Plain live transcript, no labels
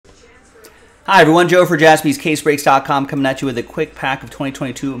Hi everyone, Joe for JaspysCaseBreaks.com coming at you with a quick pack of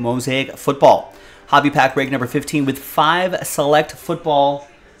 2022 Mosaic football. Hobby pack break number 15 with 5 select football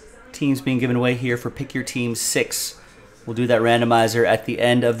teams being given away here for Pick Your Team 6. We'll do that randomizer at the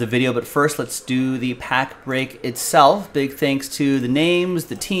end of the video, but first let's do the pack break itself. Big thanks to the names,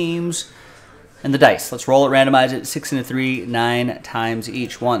 the teams, and the dice. Let's roll it, randomize it, 6 and a 3, 9 times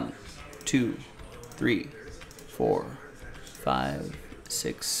each. 1, 2, 3, 4, 5,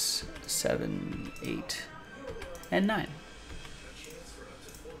 6, 7, 8, and 9.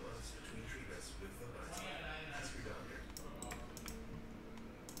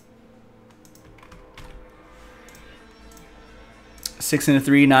 Six and a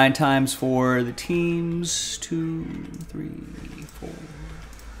 3, 9 times for the teams. 2, 3, 4,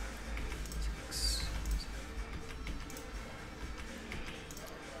 6.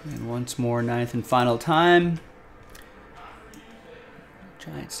 And once more, 9th and final time.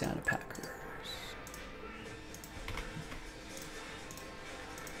 Giants down to Packers.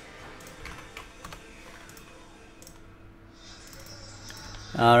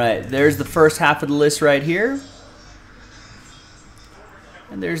 All right, there's the first half of the list right here.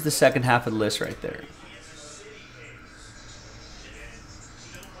 And there's the second half of the list right there.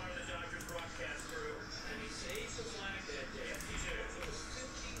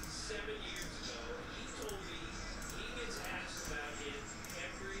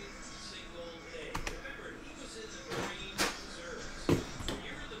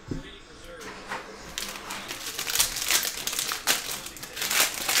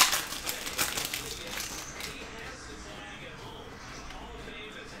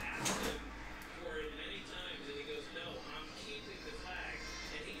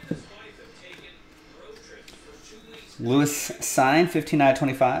 Lewis sign,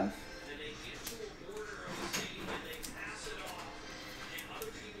 15/25.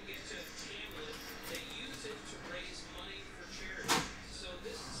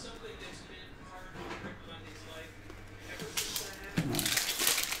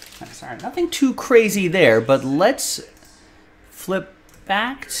 Sorry, nothing too crazy there, but let's flip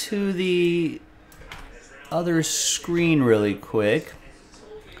back to the other screen really quick.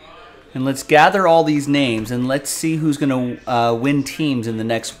 And let's gather all these names and let's see who's going to win teams in the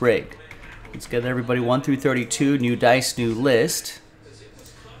next break. Let's gather everybody 1 through 32, new dice, new list.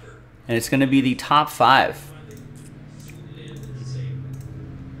 And it's going to be the top 5.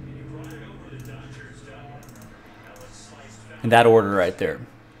 In that order right there.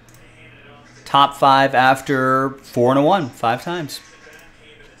 Top 5 after 4 and a 1, 5 times.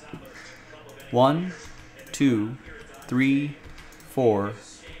 1, 2, 3, 4,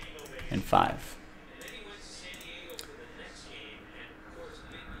 and 5.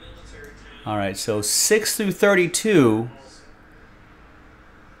 All right, so 6 through 32,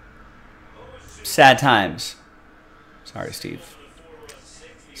 sad times. Sorry, Steve.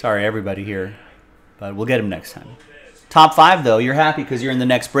 Sorry, everybody here, but we'll get him next time. Top 5, though, you're happy because you're in the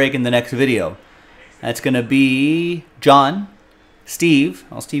next break in the next video. That's going to be John, Steve.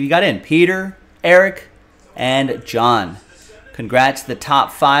 Oh, Steve, you got in. Peter, Eric, and John. Congrats to the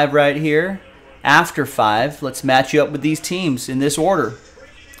top 5 right here. After 5, let's match you up with these teams in this order.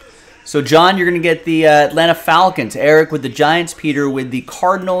 So, John, you're going to get the Atlanta Falcons. Eric with the Giants. Peter with the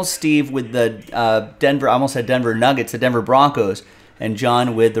Cardinals. Steve with the Denver, I almost said Denver Nuggets, the Denver Broncos. And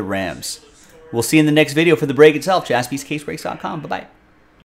John with the Rams. We'll see you in the next video for the break itself. JaspysCaseBreaks.com. Bye-bye.